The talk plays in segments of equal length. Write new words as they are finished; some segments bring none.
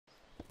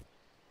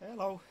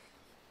Hello.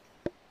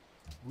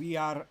 We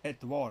are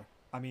at war.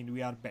 I mean,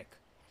 we are back.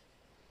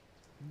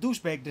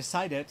 Douchebag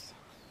decided.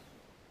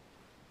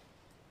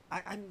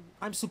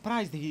 I'm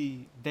surprised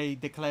they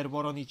declare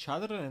war on each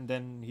other and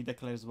then he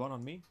declares war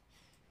on me.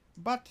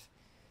 But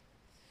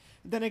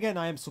then again,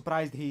 I am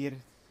surprised here.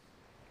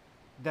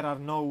 There are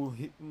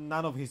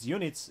none of his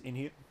units in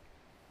here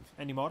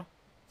anymore.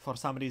 For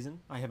some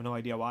reason, I have no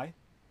idea why.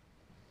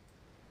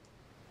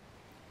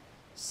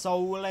 So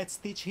let's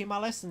teach him a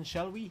lesson,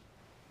 shall we?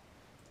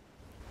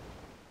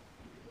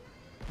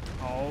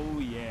 Oh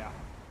yeah.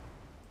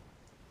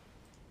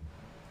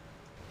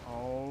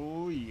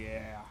 Oh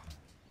yeah.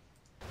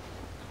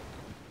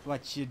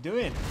 What you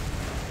doing?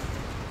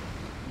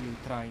 You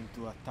trying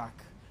to attack?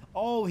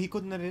 Oh, he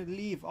couldn't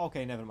leave.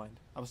 Okay, never mind.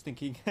 I was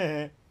thinking.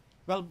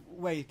 Well,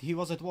 wait. He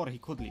was at war. He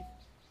could leave.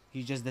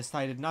 He just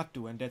decided not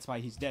to, and that's why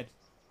he's dead.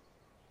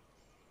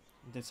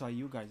 That's why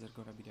you guys are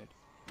gonna be dead.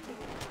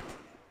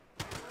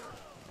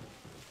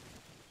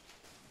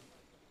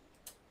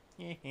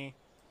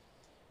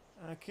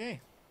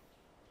 Okay.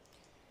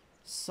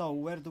 So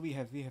where do we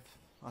have? We have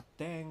a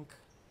tank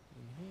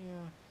in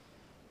here.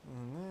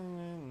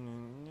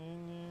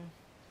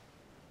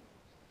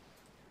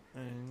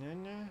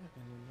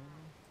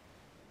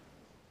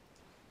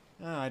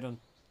 I don't.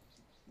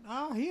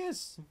 Ah, he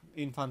has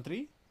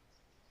infantry.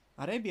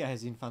 Arabia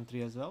has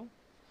infantry as well.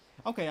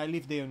 Okay, I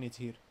leave the units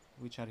here,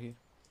 which are here.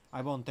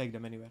 I won't take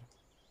them anywhere.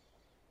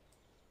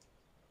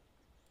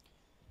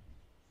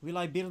 Will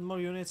I build more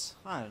units?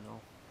 I don't know.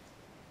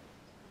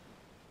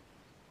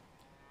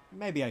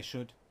 Maybe I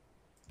should.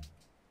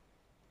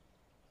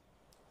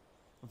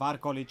 Var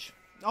College.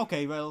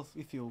 Okay, well,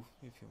 if you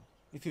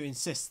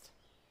insist.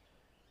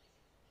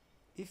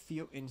 If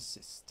you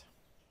insist.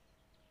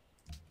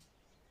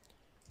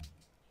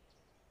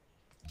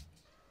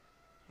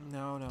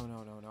 No.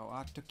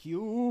 I took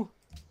you.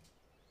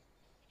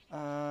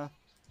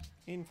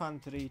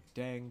 Infantry,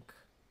 tank,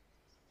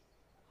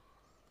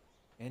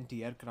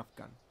 anti-aircraft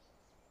gun.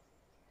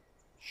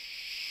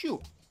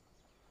 Shoo!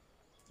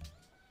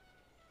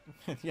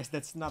 Yes,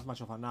 that's not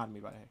much of an army,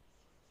 but hey.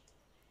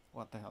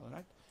 What the hell,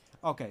 right?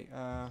 Okay,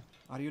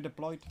 are you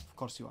deployed? Of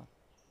course you are.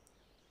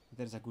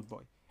 There's a good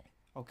boy.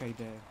 Okay,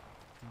 the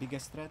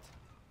biggest threat.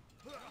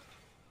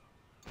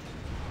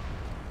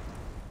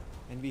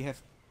 And we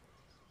have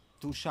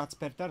 2 shots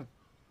per turn.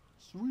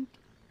 Sweet.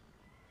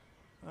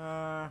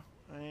 Yeah.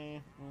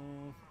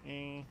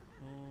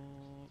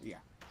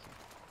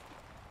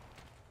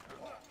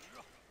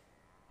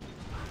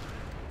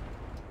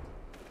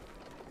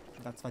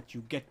 That's what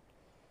you get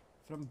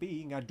from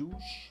being a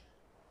douche.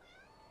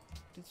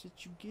 That's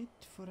what you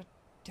get for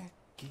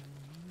attacking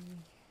me.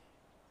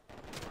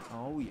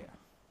 Oh yeah.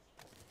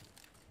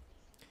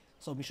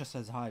 So Misha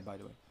says hi, by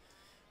the way.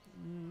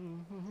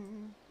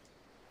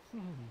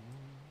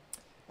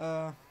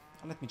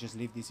 Let me just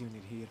leave this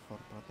unit here for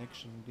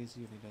protection. This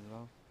unit as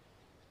well.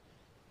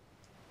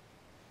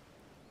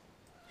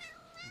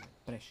 My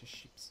precious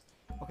ships.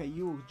 Okay,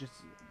 you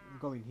just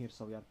go in here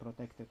so we are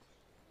protected.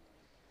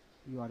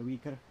 You are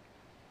weaker.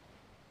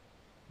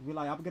 Will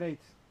I upgrade?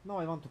 No,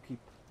 I want to keep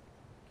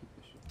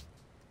the ship.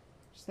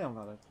 Stay on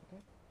that,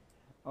 okay?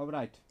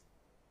 Alright.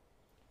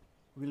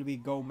 Will we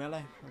go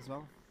melee as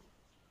well?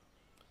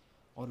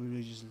 Or will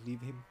we just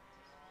leave him?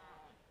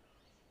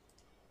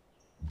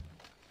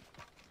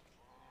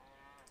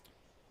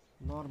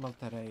 Normal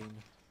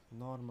terrain.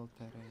 Normal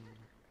terrain.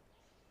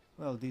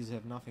 Well, these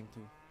have nothing to...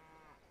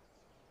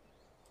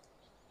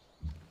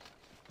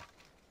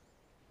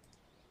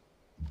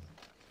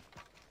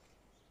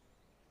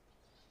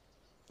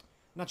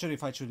 Not sure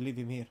if I should leave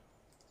him here.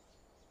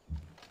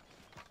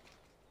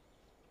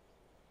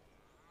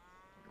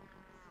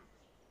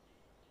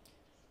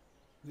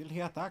 Will he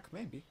attack?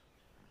 Maybe.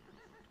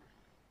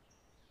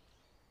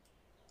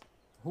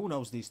 Who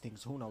knows these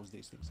things? Who knows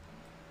these things?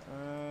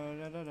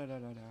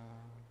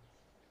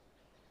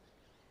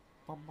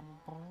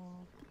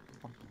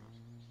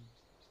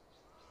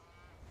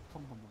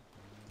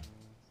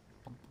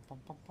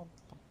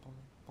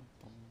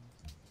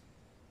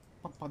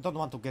 I don't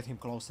want to get him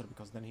closer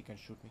because then he can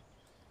shoot me.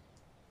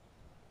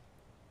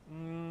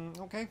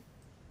 Okay.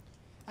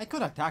 I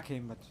could attack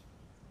him, but...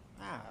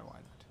 why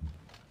not?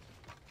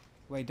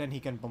 Wait, then he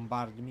can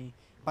bombard me.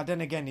 But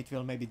then again, it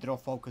will maybe draw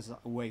focus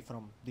away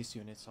from this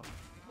unit, so...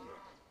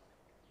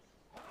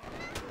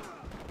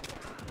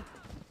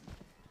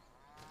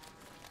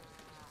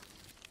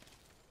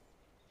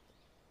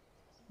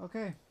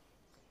 Okay.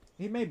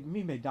 He may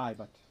die,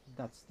 but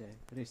that's the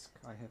risk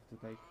I have to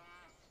take.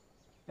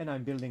 And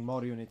I'm building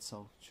more units,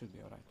 so it should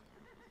be alright.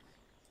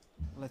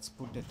 Let's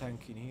put the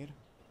tank in here.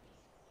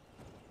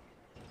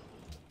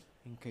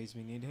 In case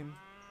we need him.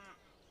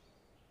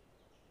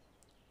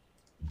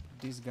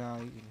 This guy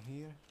in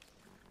here.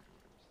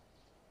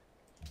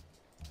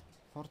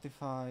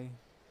 Fortify.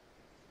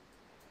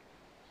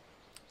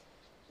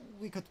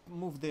 We could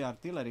move the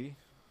artillery.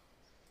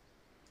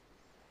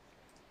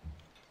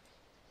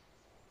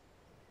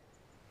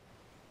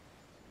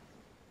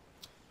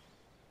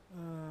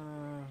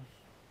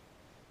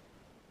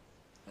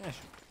 Yeah,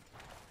 sure.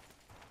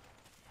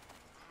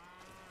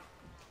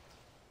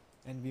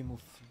 And we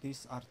move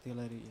this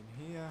artillery in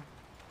here.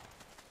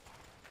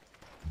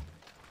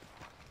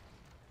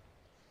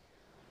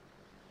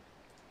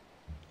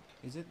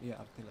 Is it? Yeah,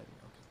 artillery,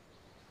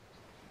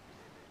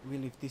 okay. We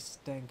leave this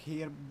tank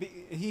here.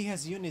 He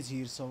has units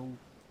here, so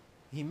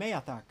he may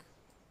attack.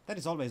 There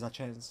is always a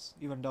chance,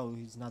 even though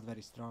he's not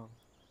very strong.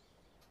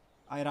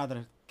 I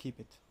rather keep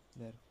it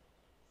there.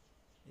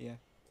 Yeah.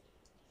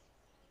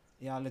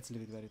 Yeah, let's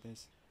leave it where it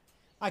is.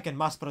 I can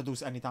mass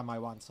produce anytime I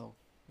want, so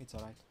it's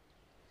alright.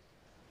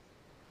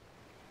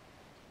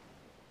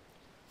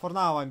 For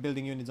now, I'm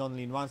building units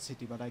only in one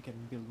city, but I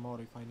can build more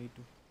if I need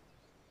to.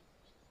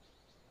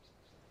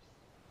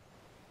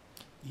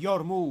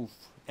 Your move,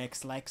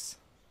 X-Lex.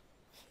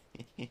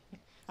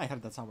 I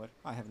heard that somewhere.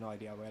 I have no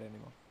idea where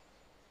anymore.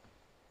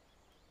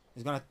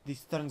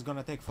 This turn's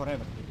gonna take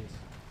forever to do this.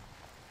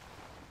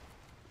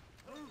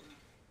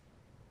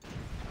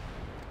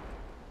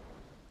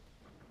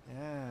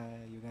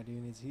 Yeah, you got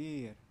units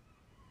here.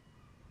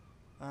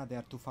 Ah, they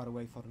are too far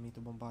away for me to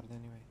bombard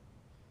anyway.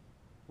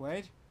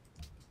 Wait.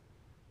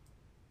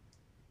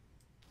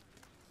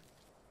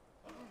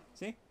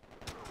 See?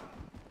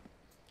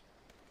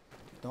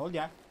 Told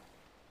ya.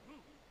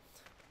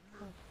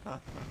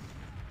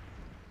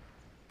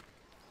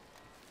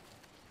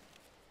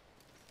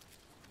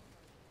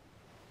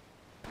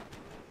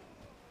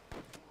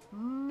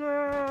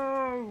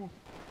 No!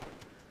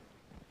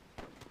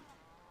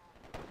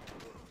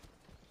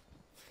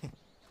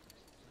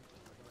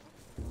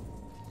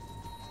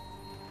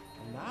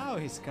 Now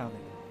he's coming.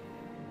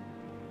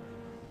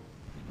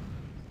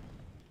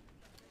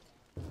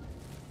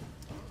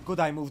 Could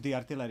I move the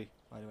artillery,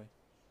 by the way?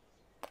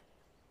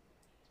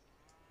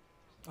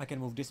 I can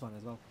move this one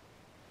as well.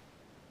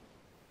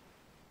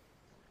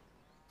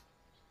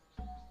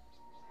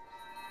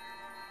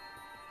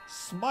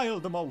 Smile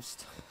the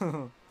most.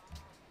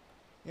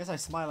 Yes, I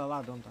smile a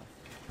lot, don't I?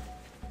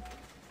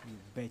 You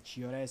bet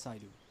your ass I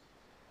do.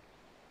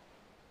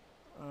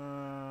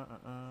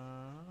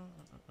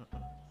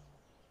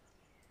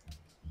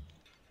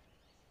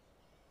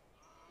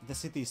 The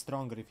city is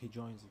stronger if he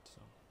joins it,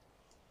 so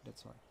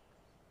that's why.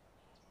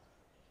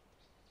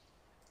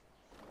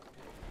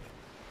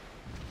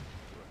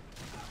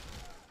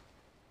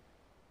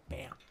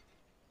 Bam.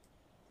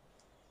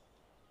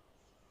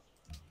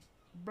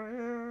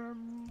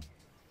 Bam.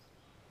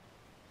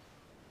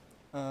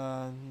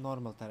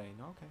 Normal terrain,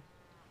 okay.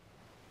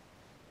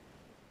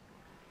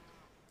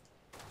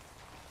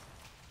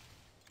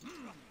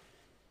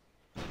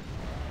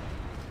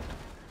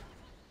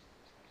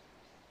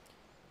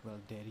 Well,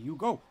 there you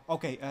go.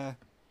 Okay,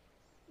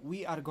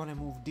 we are gonna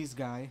move this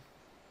guy.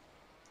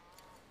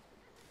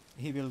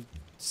 He will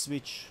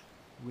switch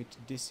with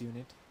this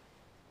unit.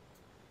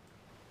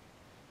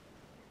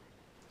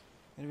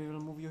 And we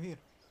will move you here.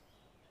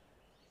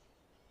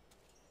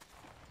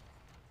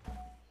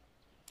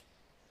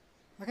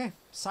 Okay,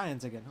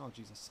 science again. Oh,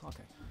 Jesus.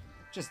 Okay.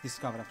 Just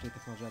discover after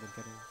technology, I don't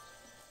care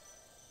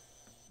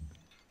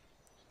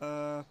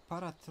anymore.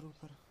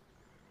 Paratrooper.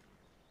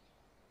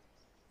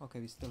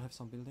 Okay, we still have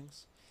some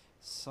buildings.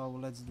 So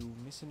let's do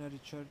missionary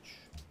church.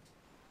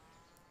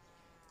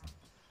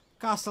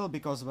 Castle,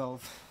 because, well,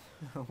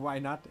 why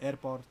not?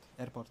 Airport.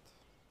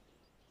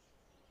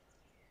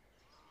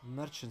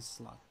 Merchant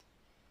slot.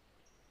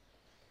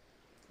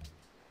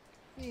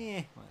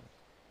 Why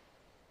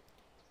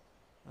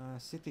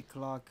not? City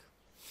clock.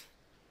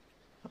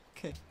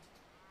 Okay.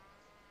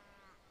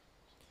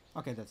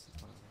 Okay, that's it.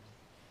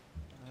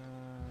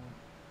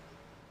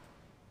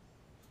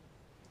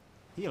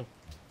 Heal.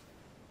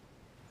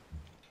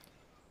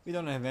 We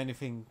don't have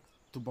anything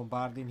to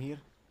bombard in here.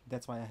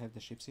 That's why I have the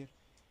ships here.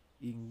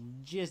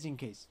 Just in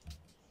case.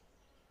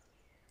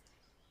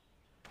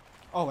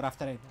 Oh, rough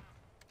terrain.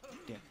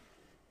 Yeah.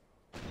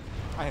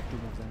 I have 2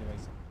 moves anyway,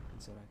 so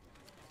it's alright.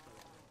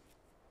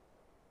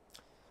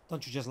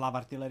 Don't you just love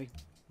artillery?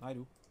 I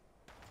do.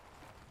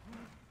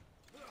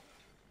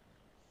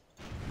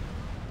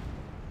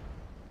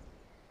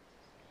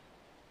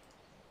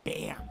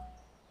 Bam!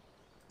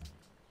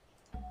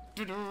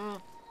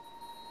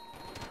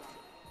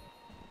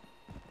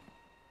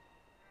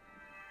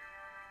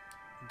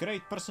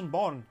 Great person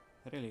born.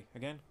 Really?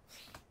 Again?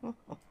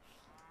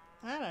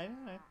 Alright.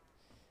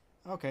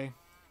 Okay.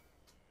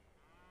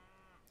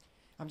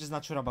 I'm just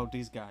not sure about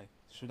this guy.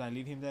 Should I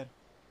leave him there?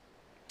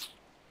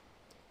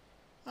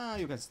 Ah,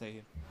 you can stay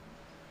here.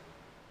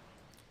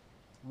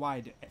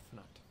 Why the F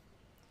not?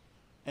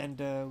 And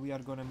we are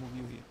gonna move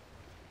you here.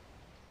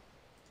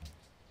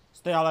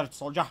 Stay alert,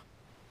 soldier!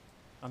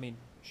 I mean,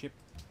 ship.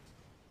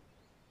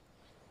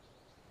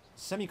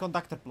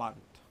 Semiconductor plant.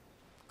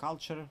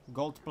 Culture,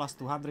 gold plus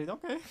 200,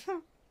 okay.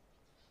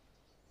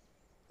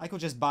 I could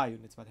just buy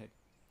units, but hey.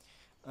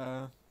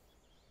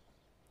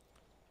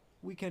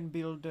 We can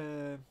build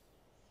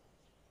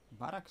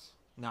barracks?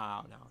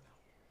 No.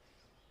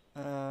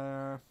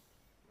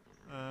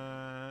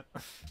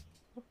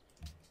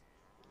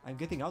 I'm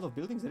getting out of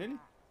buildings, really?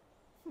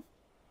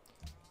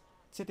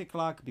 City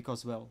clock,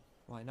 because, well,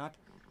 why not?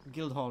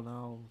 Guild hall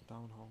now,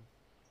 town hall.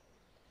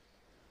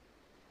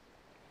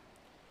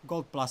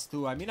 Gold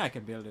 +2. I mean, I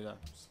can build it.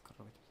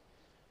 Screw it.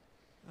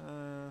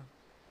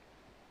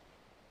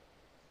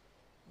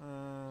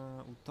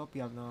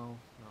 Utopia, no.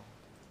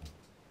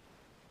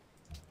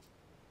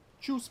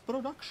 Choose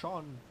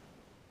production.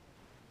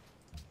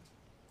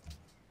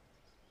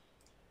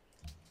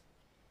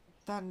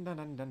 Dun dun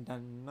dun dun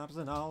dun.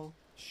 Arsenal.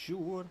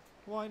 Sure.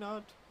 Why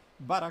not?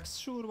 Barracks.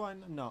 Sure. Why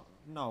not?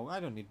 No. I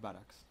don't need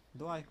barracks.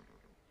 Do I?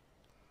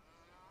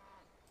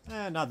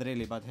 Not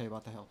really. But hey,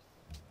 what the hell?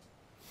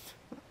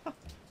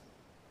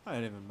 I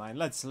don't even mind.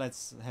 Let's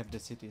have the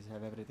cities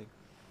have everything.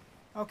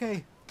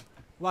 Okay.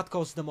 What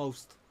costs the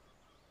most?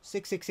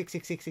 6.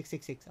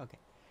 Okay.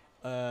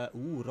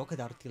 Rocket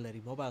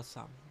artillery, mobile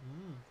SAM.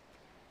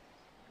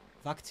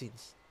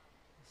 Vaccines.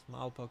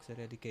 Smallpox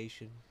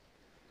eradication.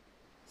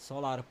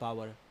 Solar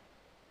power.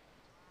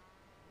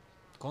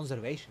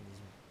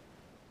 Conservationism.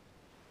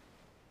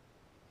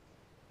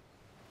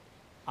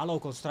 Allow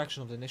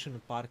construction of the National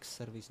Park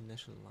Service in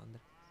National Land.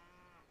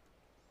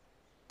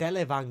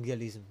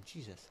 Televangelism.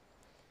 Jesus.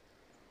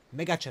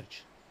 Mega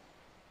church.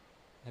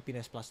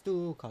 Happiness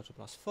 +2. Culture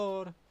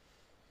 +4.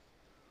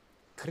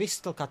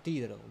 Crystal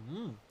Cathedral.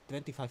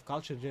 25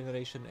 culture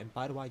generation.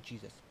 Empire-wide.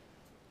 Jesus.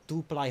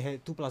 2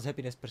 plus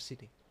happiness per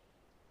city.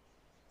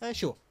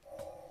 Sure.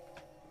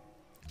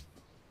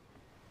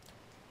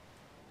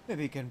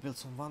 Maybe we can build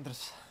some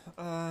wonders.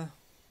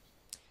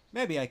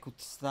 Maybe I could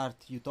start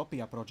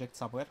Utopia project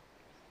somewhere.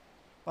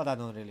 But I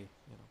don't really,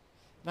 you know.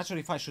 Not sure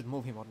if I should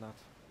move him or not.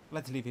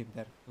 Let's leave him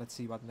there. Let's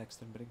see what next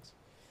turn brings.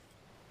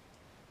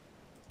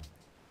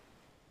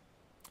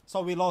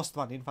 So we lost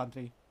one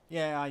infantry.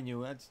 Yeah, I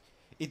knew it.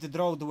 It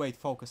drove the weight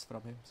focus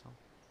from him, so.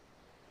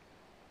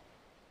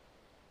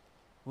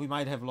 We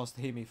might have lost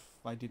him if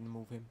I didn't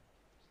move him.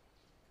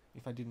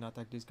 If I didn't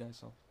attack this guy,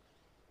 so.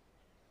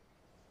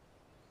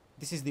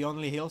 This is the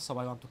only hill, so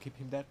I want to keep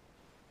him there.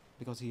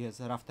 Because he has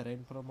a rough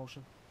terrain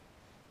promotion.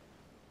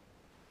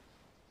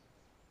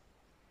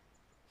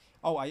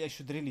 Oh, I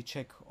should really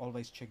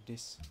always check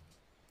this.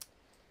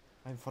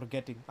 I'm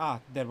forgetting. Ah,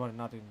 there were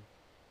not in.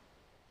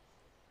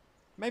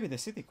 Maybe the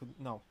city could.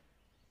 No.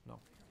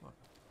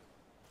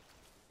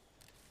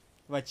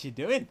 What you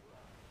doing?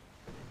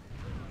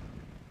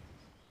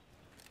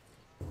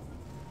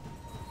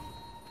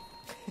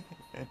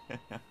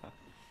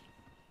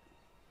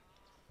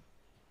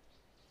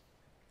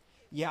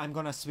 Yeah, I'm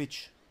gonna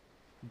switch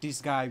this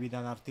guy with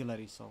an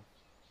artillery, so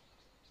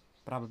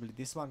probably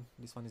this one.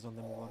 This one is on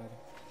the move already.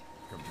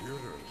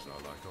 Computers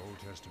are like Old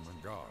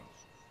Testament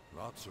gods.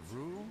 Lots of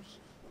rules,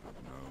 but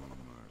no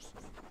mercy.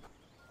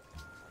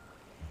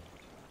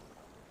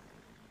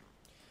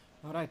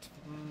 Alright.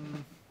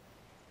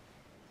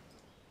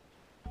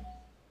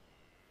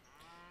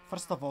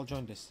 First of all,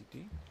 join the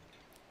city.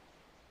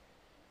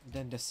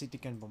 Then the city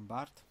can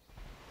bombard.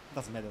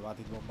 Doesn't matter what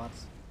it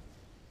bombards.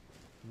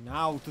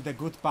 Now to the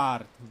good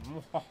part.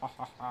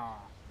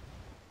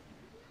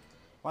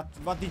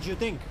 What did you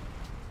think?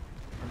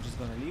 I'm just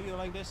gonna leave you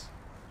like this?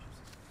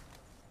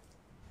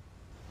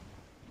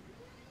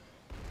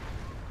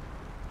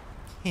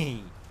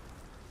 Hey,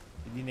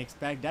 you didn't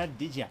expect that,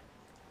 did ya?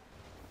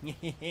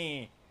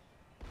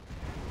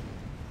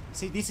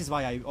 See, this is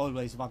why I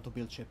always want to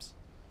build ships.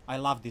 I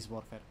love this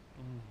warfare.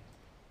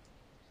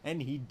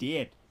 And he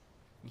did.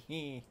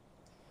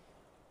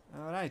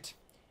 Alright.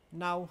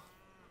 Now,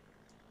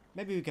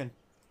 maybe we can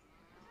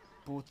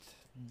put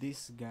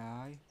this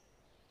guy.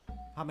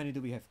 How many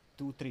do we have?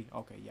 2, 3.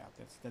 Okay, yeah,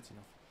 that's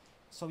enough.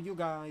 So you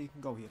guys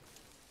go here.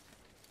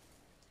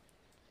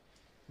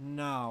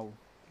 Now,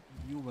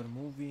 you were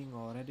moving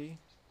already.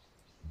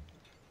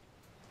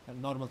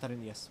 Normal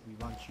terrain, yes. We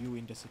want you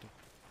in the city.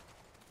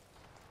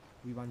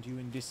 We want you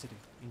in this city,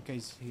 in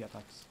case he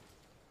attacks.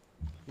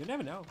 You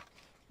never know.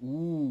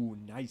 Ooh,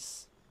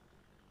 nice.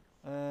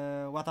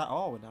 What are...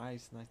 Oh,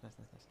 nice.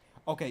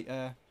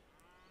 Okay,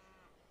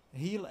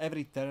 heal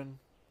every turn,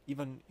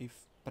 even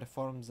if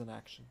performs an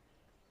action.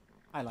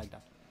 I like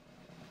that.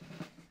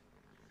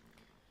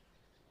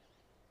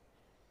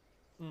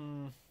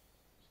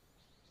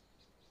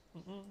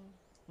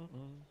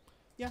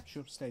 Yeah,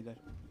 sure, stay there.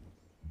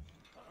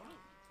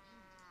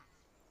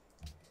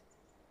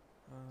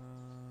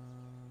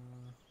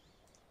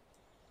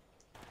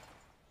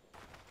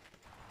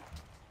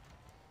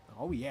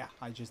 Oh yeah,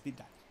 I just did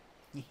that.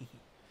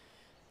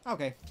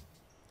 Okay.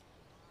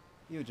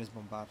 You just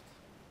bombard.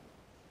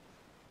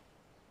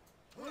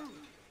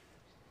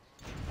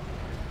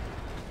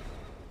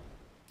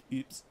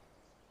 Oops.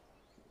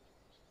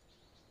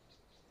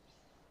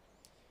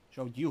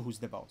 Showed you who's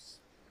the boss.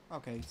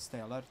 Okay,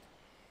 stay alert.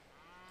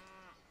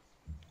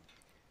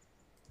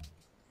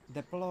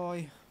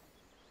 Deploy.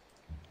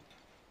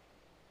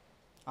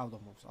 Out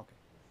of moves, okay.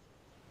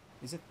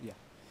 Is it?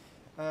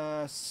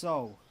 Yeah.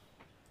 So.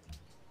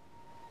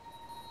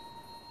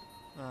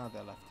 They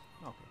left.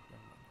 Okay,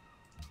 never mind.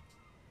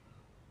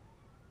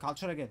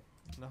 Culture again.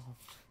 No.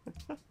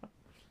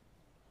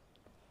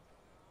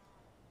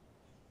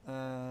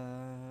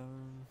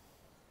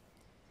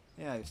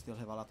 Yeah, you still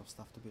have a lot of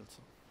stuff to build,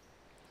 so.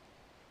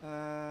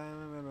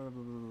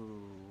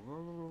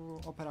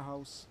 Opera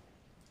house.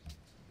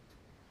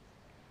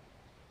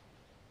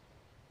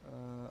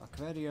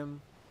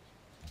 Aquarium,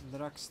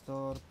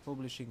 drugstore,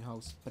 publishing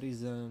house,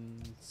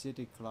 prison,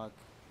 city clock.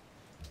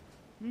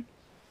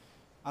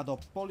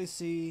 Adopt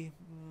policy,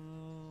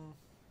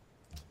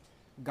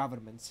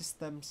 government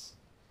systems.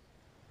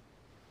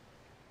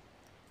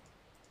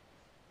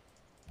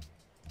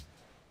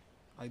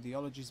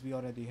 Ideologies we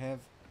already have.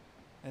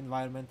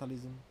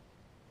 Environmentalism.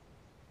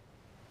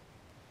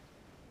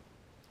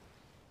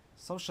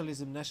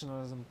 Socialism,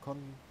 nationalism,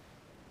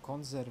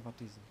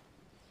 conservatism.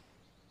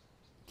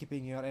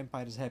 Keeping your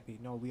empires happy.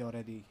 No, we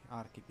already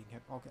are keeping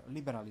happy. Okay,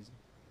 liberalism.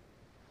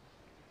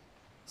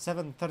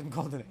 7 turn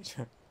golden age.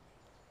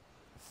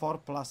 4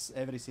 plus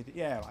every city.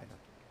 Yeah, why not?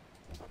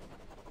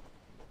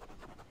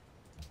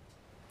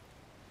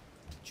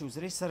 Choose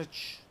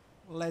research.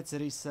 Let's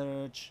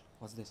research.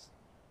 What's this?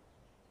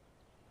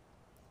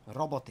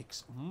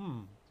 Robotics.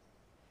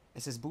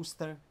 SS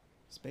booster.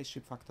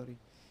 Spaceship factory.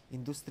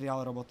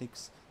 Industrial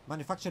robotics.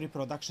 Manufacturing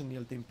production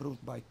yield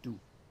improved by 2.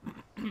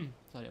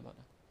 Sorry about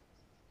that.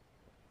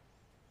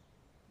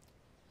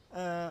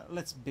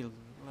 Let's build.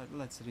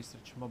 Let's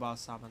research mobile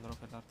SAM and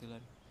rocket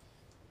artillery.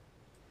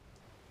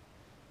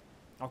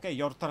 Okay,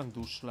 your turn,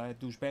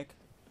 douchebag.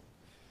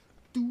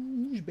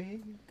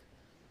 Douchebag.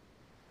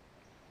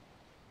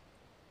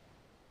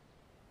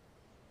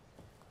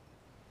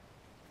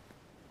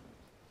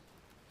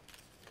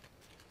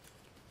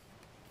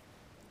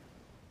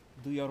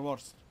 Do your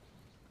worst.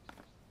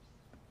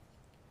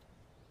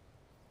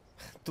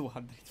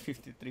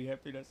 253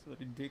 happiness,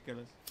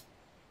 ridiculous.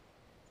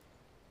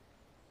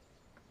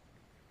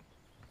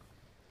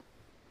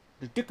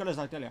 Ridiculous,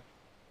 I tell ya.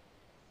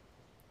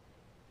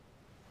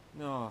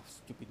 No,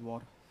 stupid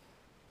war.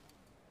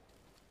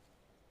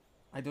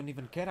 I don't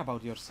even care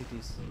about your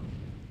cities.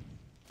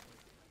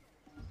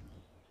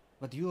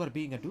 But you are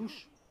being a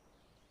douche.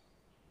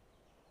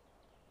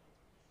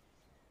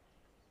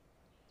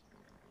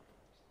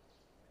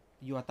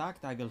 You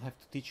attacked, I will have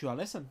to teach you a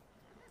lesson.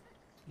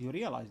 You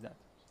realize that?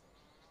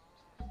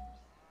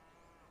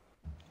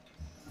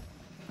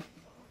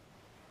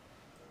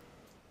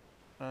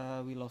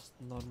 We lost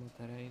normal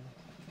terrain.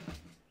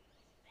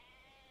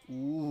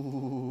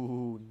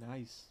 Ooh,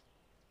 nice.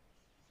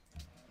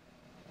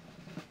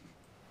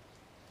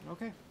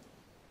 Okay,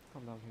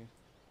 come down here.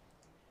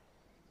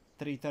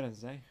 3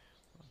 turns, eh?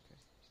 Okay.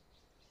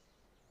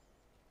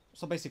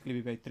 So basically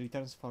we wait 3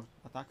 turns for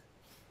attack.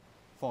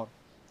 4.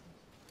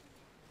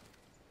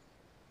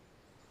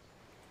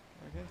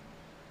 Okay.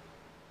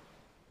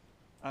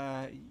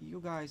 You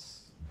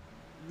guys,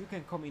 you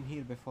can come in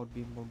here before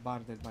being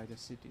bombarded by the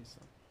city, so.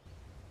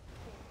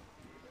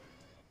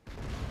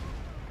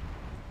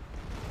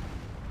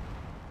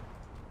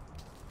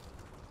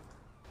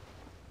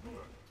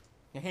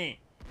 Hehe.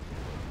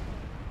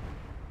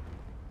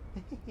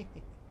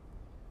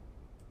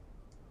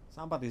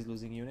 Somebody's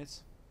losing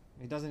units.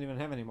 He doesn't even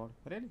have any more.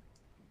 Really?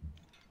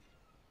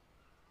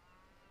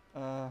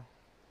 Well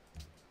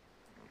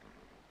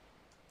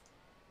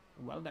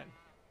then.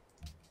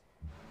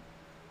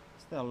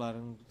 Stay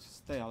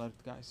alert,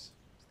 guys.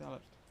 Stay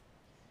alert.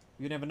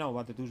 You never know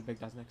what the douchebag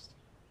does next.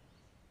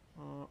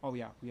 Oh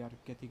yeah, we are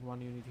getting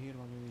 1 unit here,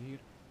 1 unit here.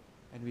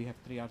 And we have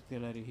 3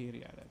 artillery here.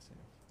 Yeah, that's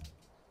enough.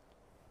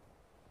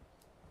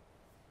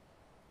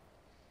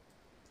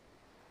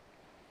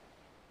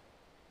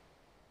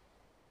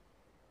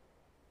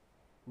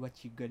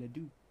 What you gonna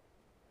do?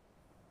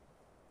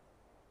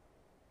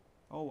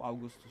 Oh,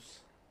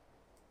 Augustus.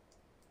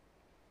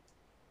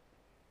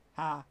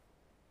 Ha!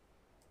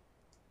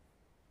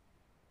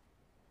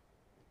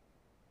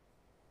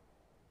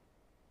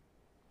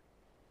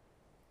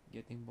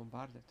 Getting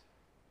bombarded.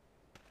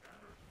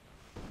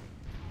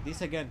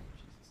 This again.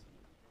 Jesus.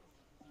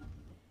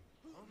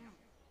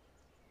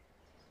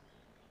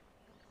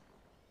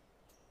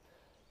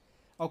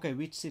 Okay,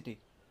 which city?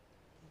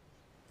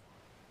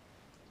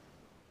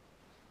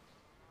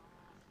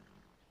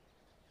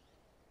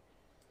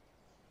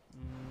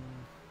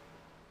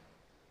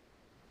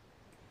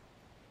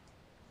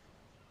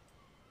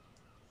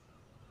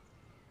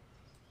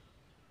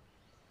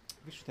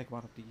 We should take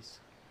one of these.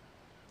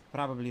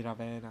 Probably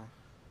Ravenna.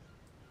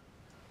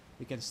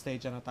 We can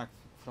stage an attack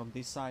from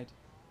this side.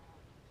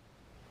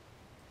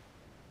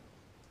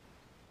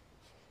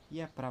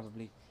 Yeah,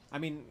 probably. I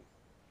mean,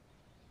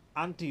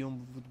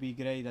 Antium would be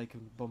great. I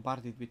can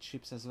bombard it with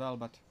ships as well,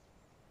 but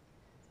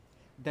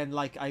then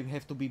like I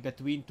have to be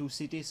between 2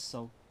 cities,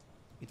 so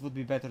it would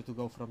be better to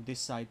go from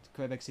this side.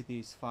 Quebec City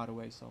is far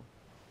away, so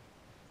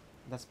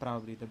that's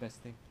probably the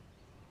best thing.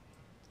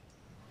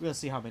 We'll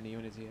see how many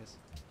units he has.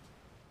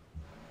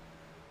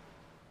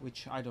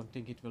 Which I don't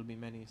think it will be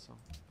many, so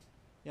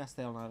yeah,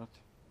 stay on alert.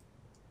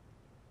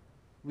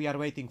 We are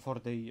waiting for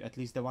the at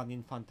least the 1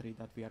 infantry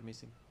that we are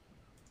missing.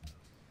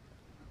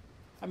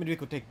 I mean, we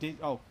could take this.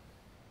 Oh,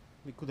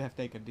 we could have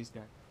taken this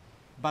guy,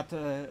 but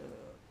the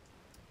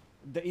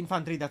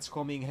infantry that's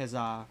coming has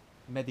a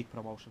medic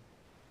promotion.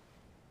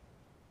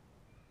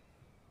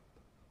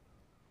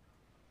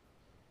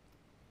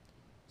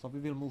 So we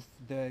will move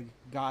the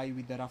guy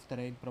with the rough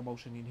terrain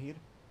promotion in here.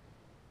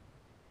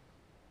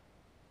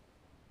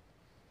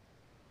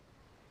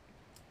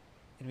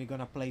 And we're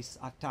gonna place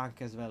a tank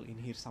as well in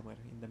here somewhere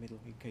in the middle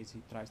in case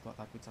he tries to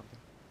attack with something.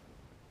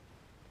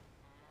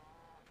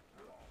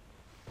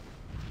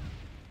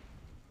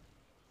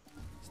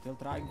 Still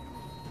trying.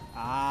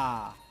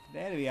 Ah,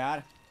 there we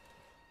are.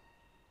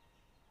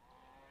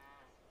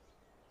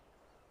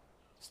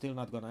 Still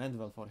not gonna end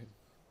well for him.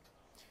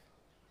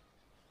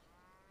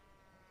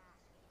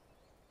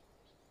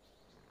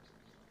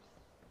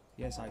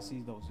 Yes, I see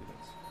those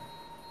units.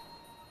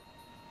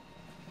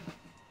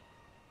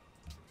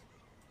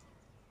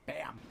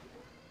 Bam!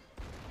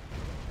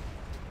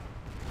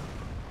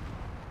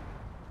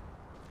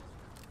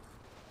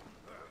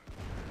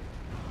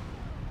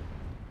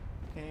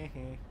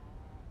 Hehe.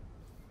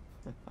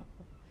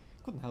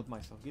 Couldn't help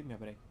myself, give me a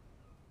break.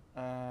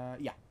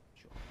 Yeah,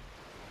 sure.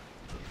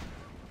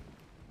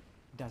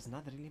 Does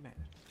not really matter.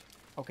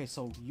 Okay,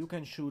 so you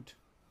can shoot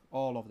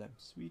all of them.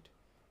 Sweet.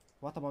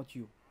 What about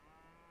you?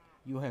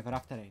 You have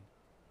rough terrain.